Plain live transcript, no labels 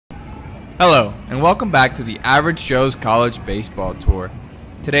Hello, and welcome back to the Average Joe's College Baseball Tour.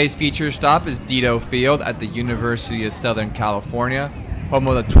 Today's feature stop is Dedeaux Field at the University of Southern California, home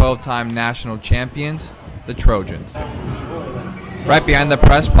of the 12-time national champions, the Trojans. Right behind the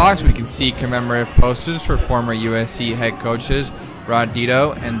press box, we can see commemorative posters for former USC head coaches Rod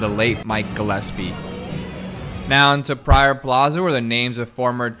Dedeaux and the late Mike Gillespie. Now into Plaza, where the names of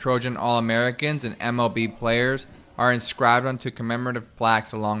former Trojan All-Americans and MLB players are inscribed onto commemorative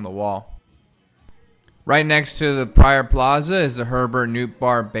plaques along the wall. Right next to the Plaza is the Herbert Newt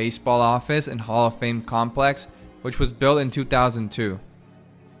Baseball Office and Hall of Fame complex, which was built in 2002.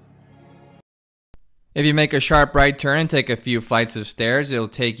 If you make a sharp right turn and take a few flights of stairs, it'll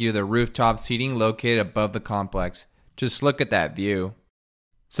take you to the rooftop seating located above the complex. Just look at that view.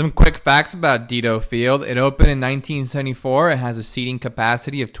 Some quick facts about Dedeaux Field. It opened in 1974 and has a seating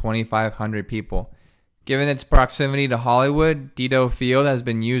capacity of 2,500 people. Given its proximity to Hollywood, Dedeaux Field has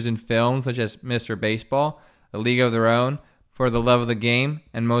been used in films such as Mr. Baseball, A League of Their Own, For the Love of the Game,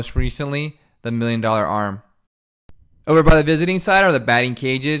 and most recently, The $1 Million Arm. Over by the visiting side are the batting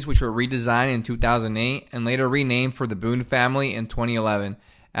cages, which were redesigned in 2008 and later renamed for the Boone family in 2011,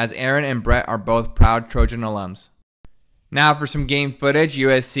 as Aaron and Brett are both proud Trojan alums. Now for some game footage.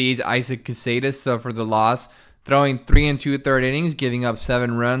 USC's Isaac Casadas suffered the loss, throwing 3 2/3 innings, giving up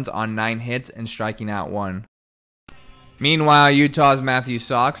 7 runs on 9 hits and striking out 1. Meanwhile, Utah's Matthew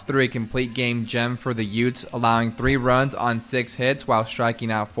Sox threw a complete game gem for the Utes, allowing 3 runs on 6 hits while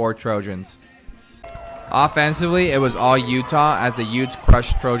striking out 4 Trojans. Offensively, it was all Utah as the Utes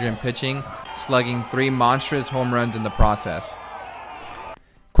crushed Trojan pitching, slugging 3 monstrous home runs in the process.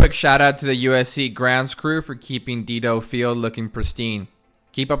 Quick shout out to the USC grounds crew for keeping Dedeaux Field looking pristine.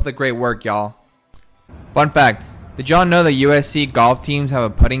 Keep up the great work, y'all. Fun fact, did y'all know the USC golf teams have a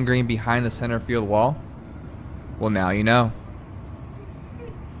putting green behind the center field wall? Well, now you know.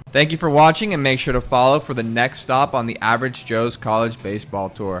 Thank you for watching, and make sure to follow for the next stop on the Average Joe's College Baseball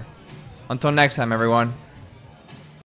Tour. Until next time, everyone.